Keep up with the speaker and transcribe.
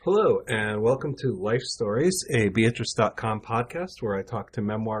Hello, and welcome to Life Stories, a Beatrice.com podcast where I talk to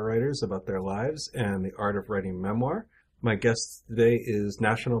memoir writers about their lives and the art of writing memoir. My guest today is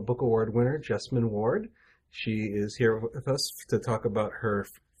National Book Award winner Jesmyn Ward. She is here with us to talk about her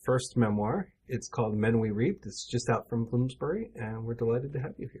first memoir. It's called Men We Reaped. It's just out from Bloomsbury, and we're delighted to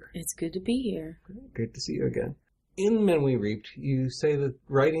have you here. It's good to be here. Great to see you again. In Men We Reaped, you say that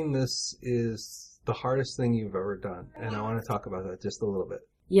writing this is the hardest thing you've ever done, and I want to talk about that just a little bit.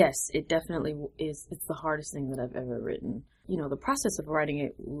 Yes, it definitely is. It's the hardest thing that I've ever written. You know, the process of writing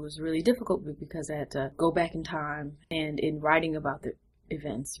it was really difficult because I had to go back in time and in writing about the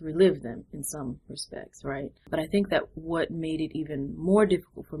events, relive them in some respects, right? But I think that what made it even more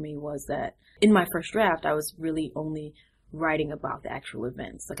difficult for me was that in my first draft, I was really only writing about the actual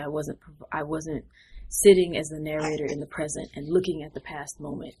events. Like I wasn't sitting as the narrator in the present and looking at the past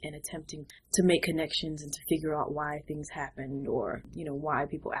moment and attempting to make connections and to figure out why things happened or, you know, why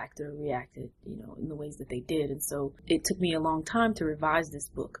people acted or reacted, you know, in the ways that they did. And so it took me a long time to revise this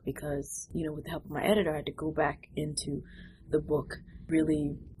book because, you know, with the help of my editor, I had to go back into the book,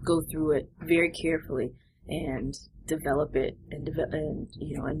 really go through it very carefully and develop it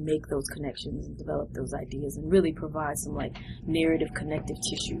and make those connections and develop those ideas and really provide some like narrative connective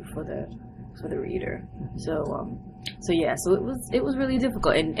tissue for the reader. So it was really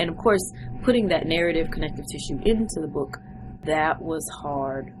difficult. And of course, putting that narrative connective tissue into the book, that was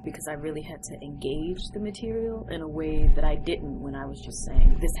hard because I really had to engage the material in a way that I didn't when I was just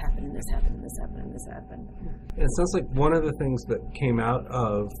saying, this happened, and this happened, and this happened, and this happened. It sounds like one of the things that came out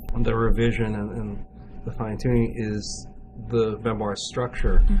of the revision and the fine-tuning is the memoir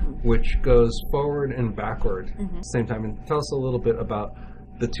structure, which goes forward and backward at the same time. And tell us a little bit about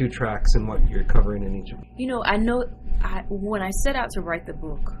the two tracks and what you're covering in each of them. You know, when I set out to write the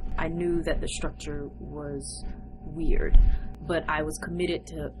book, I knew that the structure was weird, but I was committed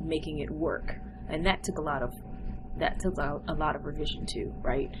to making it work, and that took a lot of revision too,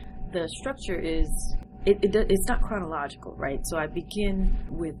 right? The structure is it's not chronological, right? So I begin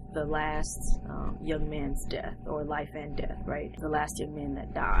with the last young man's death, or life and death, right? The last young man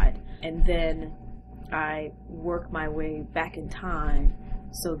that died, and then I work my way back in time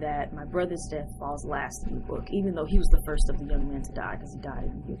so that my brother's death falls last in the book, even though he was the first of the young men to die because he died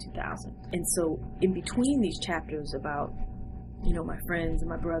in the year 2000. And so in between these chapters about, you know, my friends and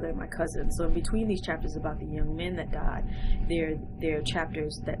my brother and my cousin, so in between these chapters about the young men that died, there are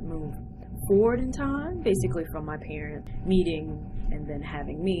chapters that move forward in time, basically from my parent meeting and then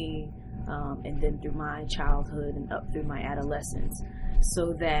having me, and then through my childhood and up through my adolescence,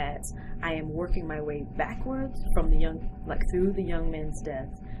 so that I am working my way backwards from through the young man's death,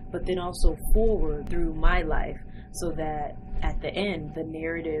 but then also forward through my life, so that at the end, the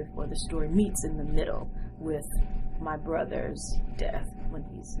narrative or the story meets in the middle with my brother's death when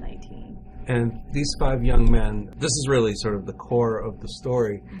he's 19. And these five young men, this is really sort of the core of the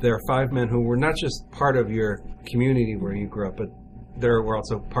story. There are five men who were not just part of your community where you grew up, but they were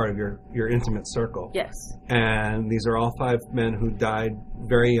also part of your intimate circle. Yes. And these are all five men who died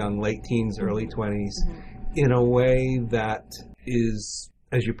very young, late teens, early 20s, in a way that is,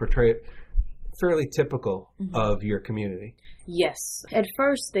 as you portray it, fairly typical of your community. Yes. At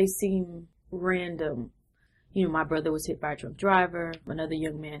first, they seem random. You know, my brother was hit by a drunk driver. Another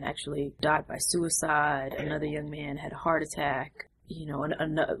young man actually died by suicide. Another young man had a heart attack. You know,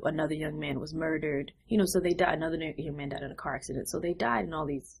 another young man was murdered. You know, so they died. Another young man died in a car accident. So they died in all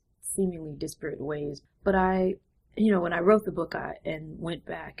these seemingly disparate ways. But when I wrote the book, and went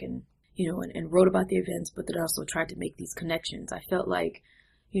back and wrote about the events, but then also tried to make these connections. I felt like,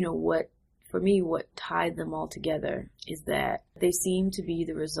 you know, what tied them all together is that they seem to be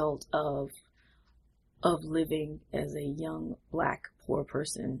the result of living as a young Black poor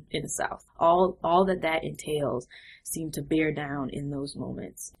person in the South. All that entails seemed to bear down in those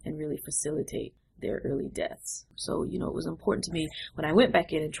moments and really facilitate their early deaths. So, you know, it was important to me when I went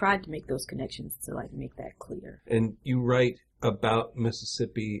back in and tried to make those connections to like make that clear. And you write about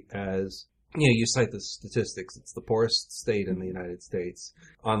Mississippi as, you know, you cite the statistics. It's the poorest state in the United States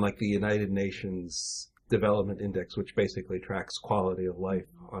on like the United Nations Development Index, which basically tracks quality of life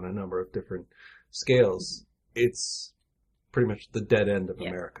on a number of different scales. It's pretty much the dead end of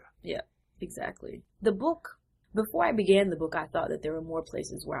America. Yeah, exactly. The book, before I began the book, I thought that there were more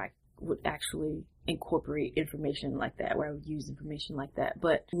places where I would actually incorporate information like that, where I would use information like that.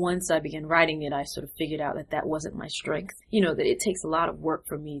 But once I began writing it, I sort of figured out that wasn't my strength. You know, that it takes a lot of work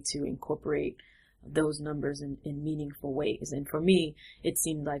for me to incorporate those numbers in meaningful ways. And for me, it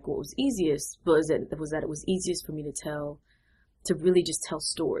seemed like what was easiest was that it was easiest for me to really just tell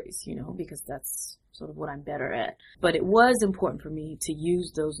stories, you know, because that's sort of what I'm better at. But it was important for me to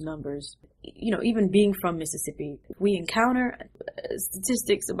use those numbers. You know, even being from Mississippi, we encounter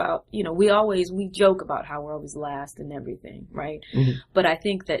statistics about, you know, we joke about how we're always last and everything, right? Mm-hmm. But I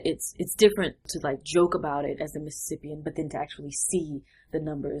think that it's different to like joke about it as a Mississippian, but then to actually see the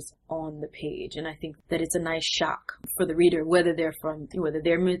numbers on the page. And I think that it's a nice shock for the reader, whether they're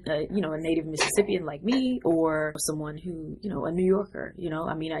you know, a native Mississippian like me, or someone who, you know, a New Yorker, you know.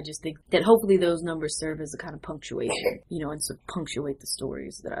 I mean, I just think that hopefully those numbers serve as a kind of punctuation, you know, and sort of punctuate the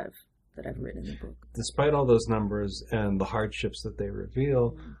stories that I've written in the book. Despite all those numbers and the hardships that they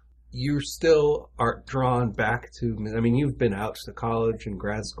reveal, mm-hmm. you still are drawn back to, I mean, you've been out to college and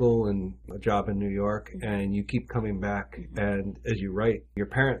grad school and a job in New York, mm-hmm. and you keep coming back. Mm-hmm. And as you write, your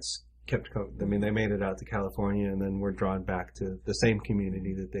parents kept coming. I mean, they made it out to California and then were drawn back to the same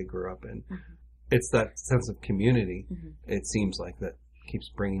community that they grew up in. Mm-hmm. It's that sense of community, mm-hmm. it seems like, that keeps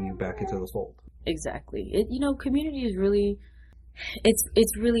bringing you back into the fold. Exactly. You know, community is really,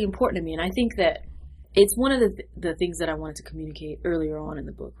 it's really important to me. And I think that it's one of the things that I wanted to communicate earlier on in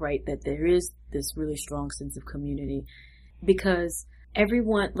the book, right? That there is this really strong sense of community, because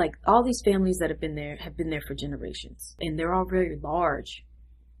everyone, like all these families that have been there for generations, and they're all very large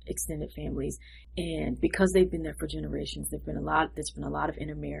extended families. And because they've been there for generations, there's been a lot of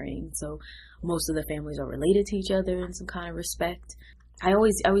intermarrying. So most of the families are related to each other in some kind of respect. I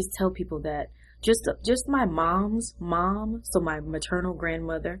always tell people that just my mom's mom, so my maternal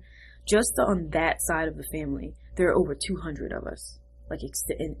grandmother, just on that side of the family, there are over 200 of us, like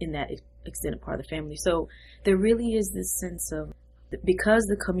in that extended part of the family. So there really is this sense of, because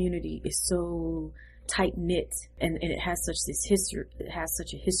the community is so tight knit and it has such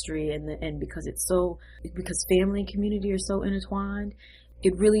a history, and because family and community are so intertwined,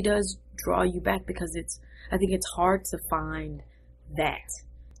 it really does draw you back, because I think it's hard to find that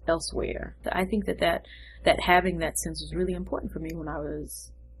elsewhere. I think that having that sense was really important for me when I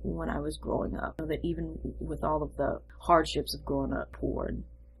was growing up. That even with all of the hardships of growing up poor and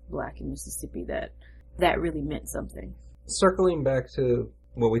black in Mississippi, that really meant something. Circling back to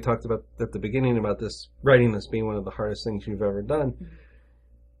what we talked about at the beginning about this, writing this being one of the hardest things you've ever done, mm-hmm.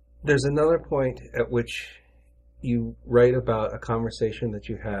 there's another point at which you write about a conversation that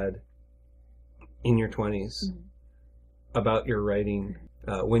you had in your 20s mm-hmm. about your writing,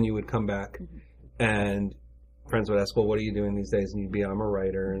 when you would come back mm-hmm. and friends would ask, well, what are you doing these days? And you'd be, I'm a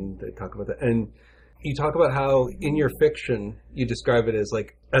writer, and they talk about that. And you talk about how in your fiction, you describe it as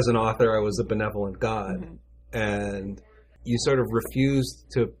like, as an author, I was a benevolent God. Mm-hmm. And you sort of refused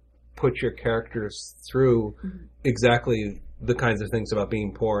to put your characters through mm-hmm. exactly the kinds of things about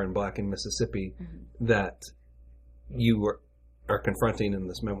being poor and black in Mississippi mm-hmm. that you are confronting in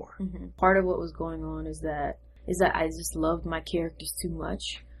this memoir. Mm-hmm. Part of what was going on is that I just loved my characters too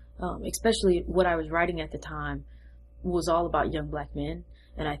much. Especially what I was writing at the time was all about young black men,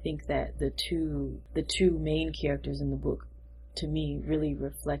 and I think that the two main characters in the book, to me,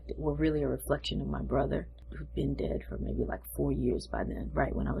 were really a reflection of my brother, who'd been dead for maybe like 4 years by then,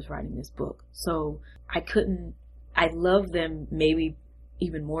 right when I was writing this book. So I loved them maybe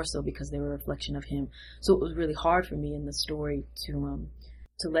even more so because they were a reflection of him. So it was really hard for me in the story to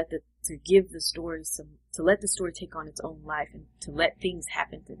let the story take on its own life, and to let things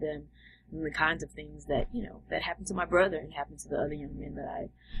happen to them, and the kinds of things that, you know, that happened to my brother and happened to the other young men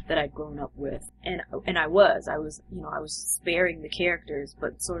that I'd grown up with. And I was sparing the characters,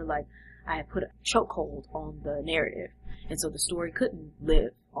 but sort of like I had put a chokehold on the narrative, and so the story couldn't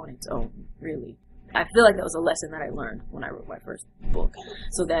live on its own, really. I feel like that was a lesson that I learned when I wrote my first book,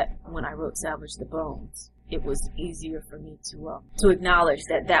 so that when I wrote Salvage the Bones, it was easier for me to acknowledge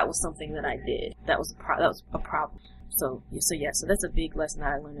that was something that I did. That was a problem. So that's a big lesson that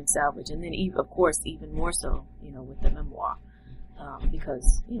I learned in Salvage, and then of course even more so, you know, with the memoir,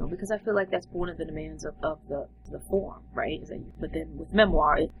 because I feel like that's one of the demands of the form, right? But then with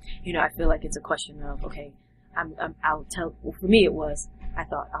memoir, I feel like it's a question of, okay, I'll tell. Well, for me, I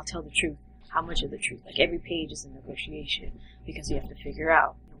thought I'll tell the truth. How much of the truth? Like every page is a negotiation, because you have to figure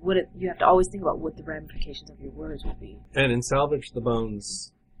out. You have to always think about what the ramifications of your words will be. And in Salvage the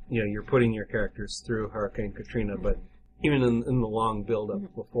Bones, you're putting your characters through Hurricane Katrina, mm-hmm. but even in the long build-up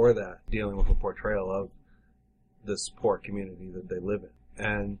mm-hmm. before that, dealing with a portrayal of this poor community that they live in.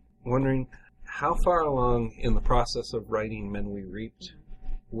 And wondering, how far along in the process of writing Men We Reaped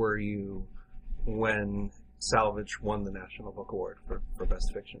mm-hmm. were you when Salvage won the National Book Award for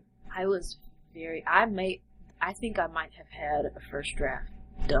Best Fiction? I was I think I might have had a first draft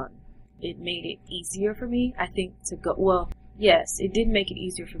done. It made it easier for me, I think, to go. Well, yes, it did make it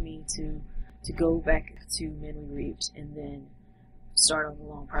easier for me to go back to Men We Reaped and then start on the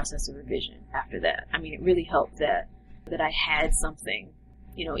long process of revision after that. I mean, it really helped that I had something,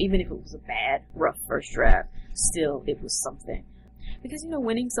 even if it was a bad, rough first draft, still it was something. Because,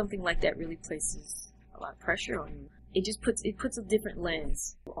 winning something like that really places a lot of pressure on you. It just puts a different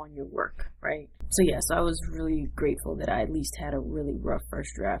lens on your work, right? So I was really grateful that I at least had a really rough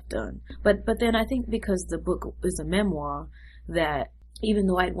first draft done. But then I think because the book is a memoir, that even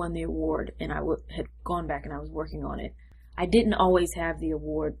though I'd won the award and I had gone back and I was working on it, I didn't always have the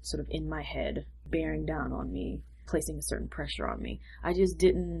award sort of in my head, bearing down on me, placing a certain pressure on me. I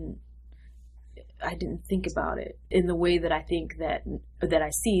didn't think about it in the way that I think that I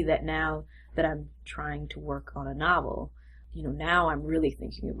see that now that I'm trying to work on a novel. Now I'm really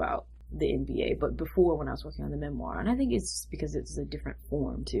thinking about the NBA, but before, when I was working on the memoir, and I think it's because it's a different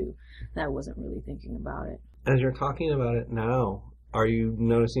form too, that I wasn't really thinking about it. As you're talking about it now, are you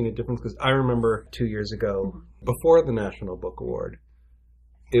noticing a difference? Because I remember 2 years ago, before the National Book Award,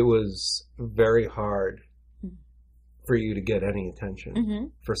 it was very hard for you to get any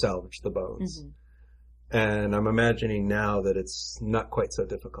attention for Salvage the Bones. And I'm imagining now that it's not quite so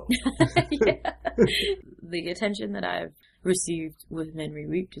difficult. The attention that I've received with Men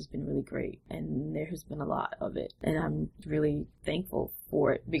Reaped has been really great, and there has been a lot of it, and I'm really thankful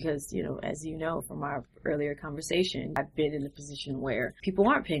for it because, as you know from our earlier conversation, I've been in a position where people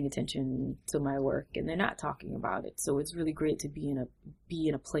aren't paying attention to my work and they're not talking about it. So it's really great to be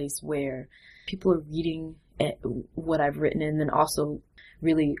in a place where people are reading what I've written, and then also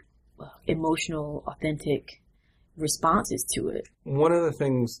really emotional, authentic responses to it. One of the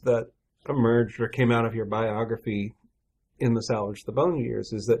things that emerged or came out of your biography in the Salvage the Bone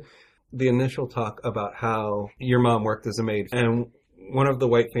years is that the initial talk about how your mom worked as a maid, and one of the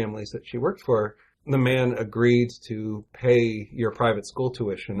white families that she worked for, the man agreed to pay your private school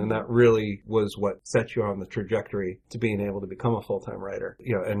tuition, and that really was what set you on the trajectory to being able to become a full-time writer,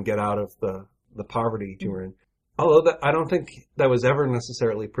 and get out of the poverty you were in. Although I don't think that was ever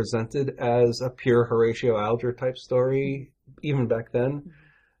necessarily presented as a pure Horatio Alger type story, even back then.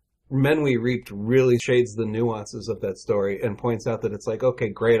 Men We Reaped really shades the nuances of that story and points out that it's like, okay,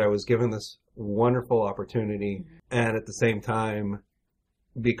 great, I was given this wonderful opportunity, and at the same time,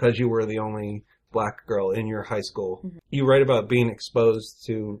 because you were the only black girl in your high school, you write about being exposed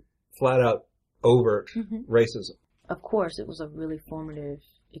to flat-out overt racism. Of course, it was a really formative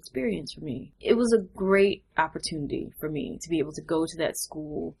experience for me. It was a great opportunity for me to be able to go to that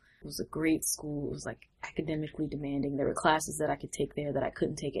school. It was a great school. It was like academically demanding. There were classes that I could take there that I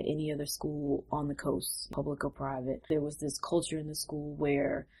couldn't take at any other school on the coast, public or private. There was this culture in the school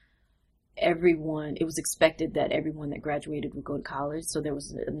where it was expected that everyone that graduated would go to college. So there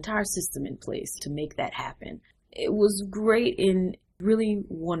was an entire system in place to make that happen. It was great and really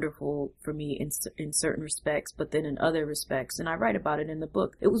wonderful for me in certain respects, but then in other respects, and I write about it in the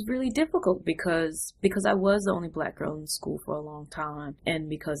book, it was really difficult because I was the only black girl in school for a long time, and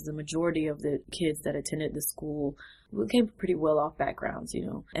because the majority of the kids that attended the school came from pretty well-off backgrounds,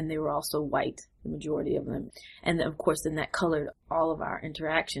 and they were also white, the majority of them. And of course, then that colored all of our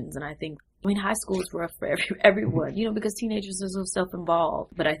interactions, and I think high school is rough for everyone, because teenagers are so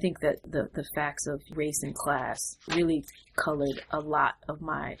self-involved. But I think that the facts of race and class really colored a lot of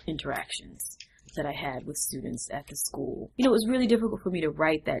my interactions that I had with students at the school. It was really difficult for me to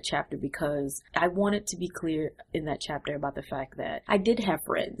write that chapter because I wanted to be clear in that chapter about the fact that I did have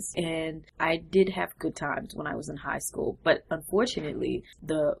friends and I did have good times when I was in high school. But unfortunately,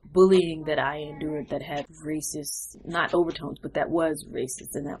 the bullying that I endured that had racist, not overtones, but that was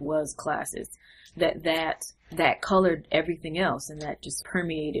racist and that was classist, that colored everything else, and that just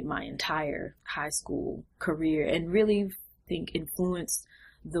permeated my entire high school career and really influenced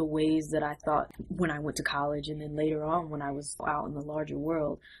the ways that I thought when I went to college, and then later on when I was out in the larger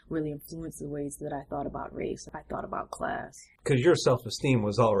world, really influenced the ways that I thought about race, I thought about class. Because your self-esteem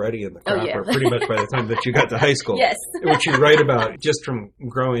was already in the crapper pretty much by the time that you got to high school. Yes. Which you write about just from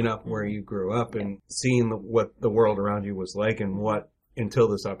growing up where you grew up and seeing what the world around you was like and what, until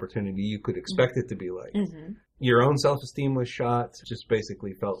this opportunity, you could expect it to be like. Your own self-esteem was shot, just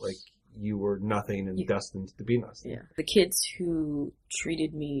basically felt like you were nothing and destined to be nothing. Yeah. The kids who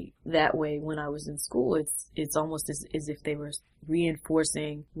treated me that way when I was in school, it's almost as if they were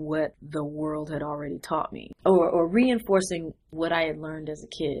reinforcing what the world had already taught me, or reinforcing what I had learned as a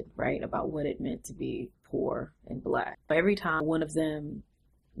kid, right, about what it meant to be poor and black. Every time one of them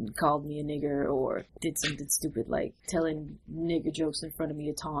called me a nigger or did something stupid like telling nigger jokes in front of me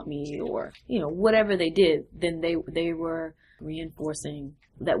to taunt me, or whatever they did, then they were reinforcing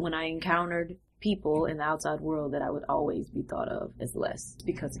that when I encountered people in the outside world that I would always be thought of as less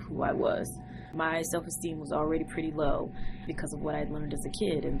because of who I was. My self-esteem was already pretty low because of what I'd learned as a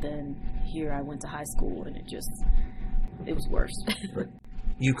kid, and then here I went to high school and it was worse.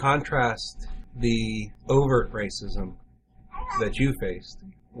 You contrast the overt racism that you faced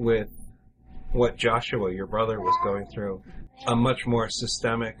with what Joshua, your brother, was going through. A much more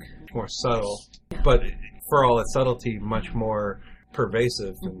systemic, more subtle, but for all its subtlety, much more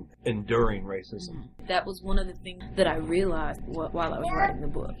pervasive and enduring racism. That was one of the things that I realized while I was writing the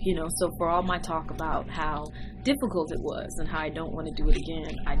book. So for all my talk about how difficult it was and how I don't want to do it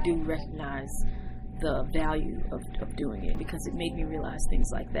again, I do recognize the value of doing it because it made me realize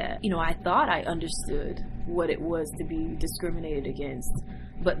things like that. I thought I understood what it was to be discriminated against,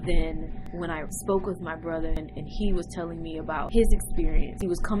 but then when I spoke with my brother and he was telling me about his experience, he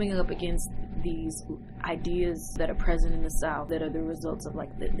was coming up against these ideas that are present in the South that are the results of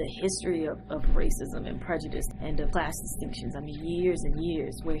the history of racism and prejudice and of class distinctions. Years and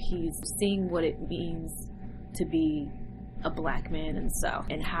years where he's seeing what it means to be a black man in the South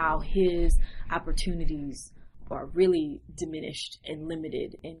and how his opportunities are really diminished and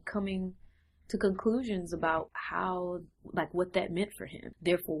limited, and coming to conclusions about how, what that meant for him.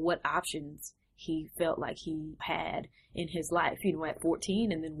 Therefore, what options he felt like he had in his life, at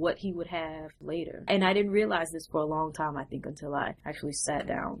 14, and then what he would have later. And I didn't realize this for a long time, I think, until I actually sat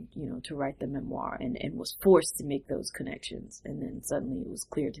down, to write the memoir and was forced to make those connections. And then suddenly it was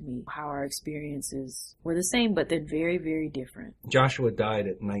clear to me how our experiences were the same, but then very, very different. Joshua died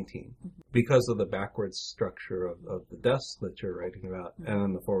at 19 because of the backwards structure of the deaths that you're writing about and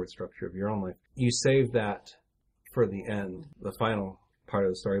then the forward structure of your own life. You saved that for the end, the final part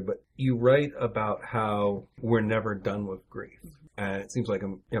of the story, but you write about how we're never done with grief. And it seems like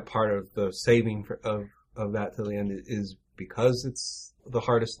a part of the saving of that to the end is because it's the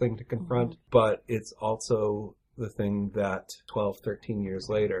hardest thing to confront, but it's also the thing that 12, 13 years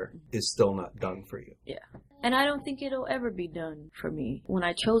later is still not done for you. Yeah. And I don't think it'll ever be done for me. When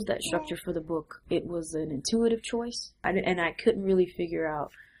I chose that structure for the book, it was an intuitive choice. And I couldn't really figure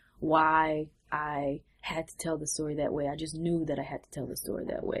out why I had to tell the story that way. I just knew that I had to tell the story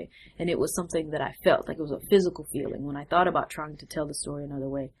that way. And it was something that I felt like it was a physical feeling. When I thought about trying to tell the story another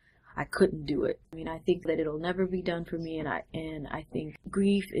way, I couldn't do it. I think that it'll never be done for me, and I think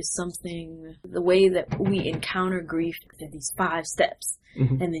grief is something, the way that we encounter grief, there are these 5 steps,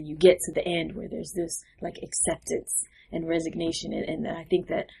 and then you get to the end where there's this acceptance and resignation, and I think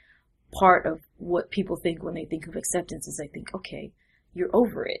that part of what people think when they think of acceptance is they think, okay, you're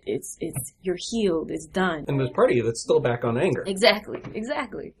over it. It's you're healed. It's done. And there's part of you that's still back on anger. Exactly.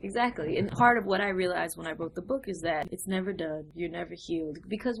 And part of what I realized when I wrote the book is that it's never done. You're never healed,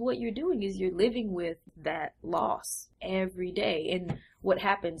 because what you're doing is you're living with that loss every day. And what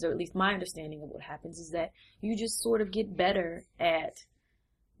happens, or at least my understanding of what happens, is that you just sort of get better at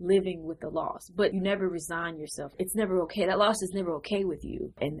living with the loss, but you never resign yourself. It's never okay. That loss is never okay with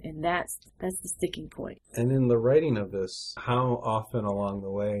you. And that's the sticking point. And in the writing of this, how often along the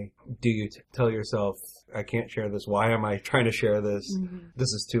way do you tell yourself, I can't share this. Why am I trying to share this?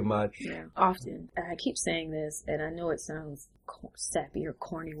 This is too much. Yeah, often. I keep saying this, and I know it sounds sappy or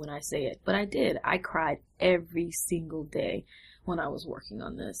corny when I say it, but I did. I cried every single day when I was working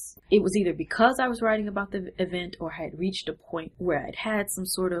on this. It was either because I was writing about the event or I had reached a point where I'd had some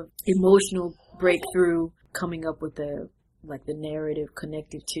sort of emotional breakthrough coming up with the narrative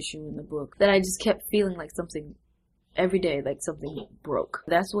connective tissue in the book, that I just kept feeling like something every day, like something broke.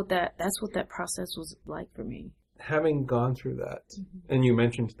 That's what that process was like for me. Having gone through that, and you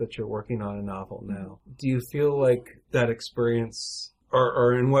mentioned that you're working on a novel now, do you feel like that experience,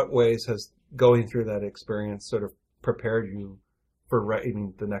 or in what ways has going through that experience sort of prepared you for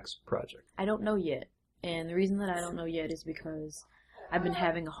writing the next project? I don't know yet. And the reason that I don't know yet is because I've been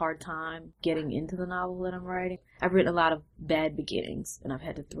having a hard time getting into the novel that I'm writing. I've written a lot of bad beginnings, and I've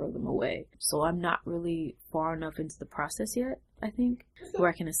had to throw them away. So I'm not really far enough into the process yet, I think, where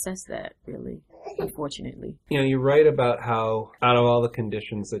I can assess that, really, unfortunately. You write about how out of all the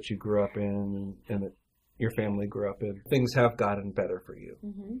conditions that you grew up in and that your family grew up in, things have gotten better for you.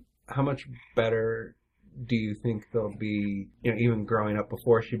 How much better do you think they'll be, even growing up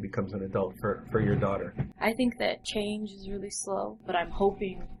before she becomes an adult for your daughter? I think that change is really slow, but I'm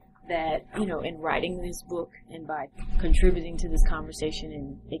hoping that, in writing this book and by contributing to this conversation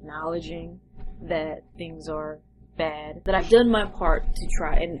and acknowledging that things are bad, that I've done my part to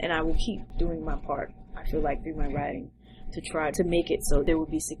try, and I will keep doing my part, I feel like, through my writing, to try to make it so there will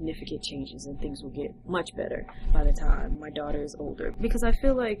be significant changes and things will get much better by the time my daughter is older. Because I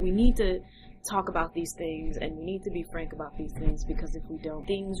feel like we need to talk about these things, and we need to be frank about these things, because if we don't,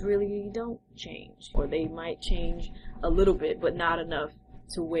 things really don't change. Or they might change a little bit, but not enough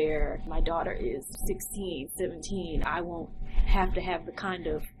to where my daughter is 16, 17. I won't have to have the kind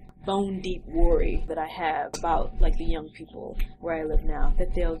of bone deep worry that I have about like the young people where I live now,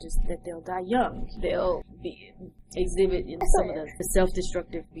 that they'll die young. They'll exhibit in some of the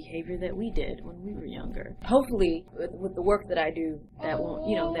self-destructive behavior that we did when we were younger. Hopefully, with the work that I do, that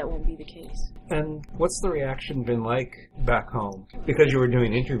won't be the case. And what's the reaction been like back home? Because you were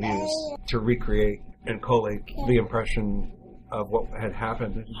doing interviews to recreate and collate the impression of what had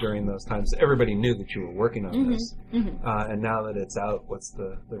happened during those times. Everybody knew that you were working on this. And now that it's out, what's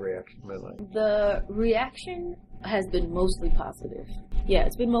the reaction been like? The reaction has been mostly positive. Yeah,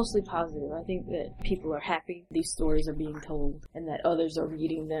 it's been mostly positive. I think that people are happy these stories are being told and that others are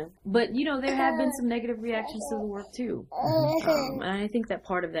reading them. But, there have been some negative reactions to the work, too. And I think that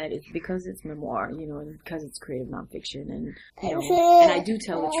part of that is because it's memoir, and because it's creative nonfiction, and, and I do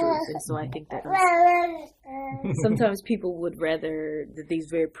tell the truth. And so I think that sometimes people would rather that these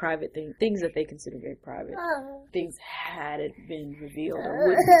very private things that they consider very private, things hadn't been revealed or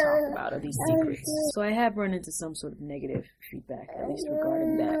wouldn't be talked about, or these secrets. So I have run into some sort of negative feedback, at least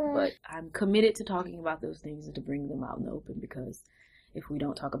regarding that. But I'm committed to talking about those things and to bring them out in the open, because if we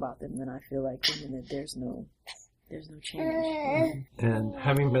don't talk about them, then I feel like that there's no change. And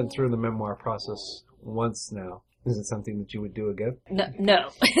having been through the memoir process once now, is it something that you would do again? No.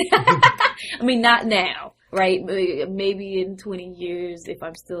 I mean, not now, right? Maybe in 20 years if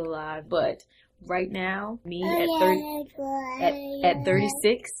I'm still alive, but right now, me at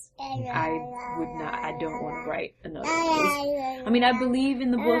 36, I don't want to write another book. I mean, I believe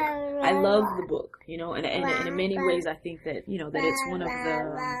in the book. I love the book, and in many ways I think that, that it's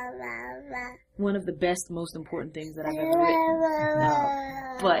one of the best, most important things that I've ever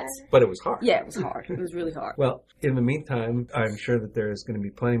written. But it was hard. Yeah, it was hard. It was really hard. Well, in the meantime, I'm sure that there's going to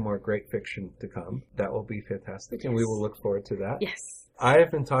be plenty more great fiction to come. That will be fantastic, yes. And we will look forward to that. Yes. I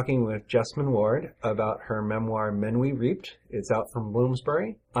have been talking with Jessamyn Ward about her memoir, Men We Reaped. It's out from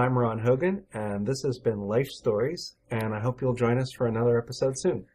Bloomsbury. I'm Ron Hogan, and this has been Life Stories, and I hope you'll join us for another episode soon.